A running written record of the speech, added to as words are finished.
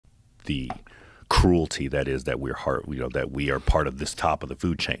the cruelty that is that that we are part of this top of the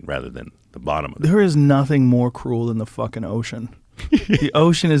food chain rather than the bottom of it. There is nothing more cruel than the fucking ocean. The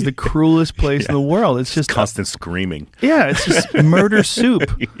ocean is the cruelest place in the world. It's just constant screaming. Yeah, it's just murder soup.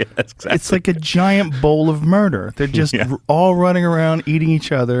 Yeah, exactly. It's like a giant bowl of murder. They're just all running around eating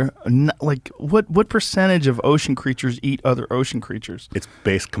each other. Like what percentage of ocean creatures eat other ocean creatures? It's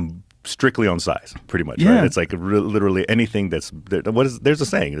based strictly on size, pretty much. Yeah. Right? It's like literally anything there's a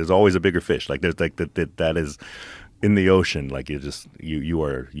saying. There's always a bigger fish. Like there's like that is in the ocean. Like you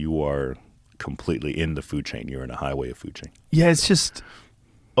are completely in the food chain. You're in a highway of food chain. Yeah, it's just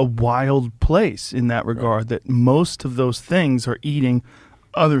a wild place in that regard, that most of those things are eating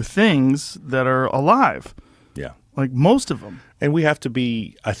other things that are alive. Yeah. Like most of them. And we have to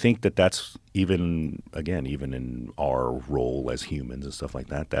be, I think that's even in our role as humans and stuff like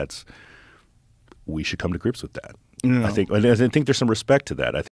that, we should come to grips with that. Yeah. I think there's some respect to that.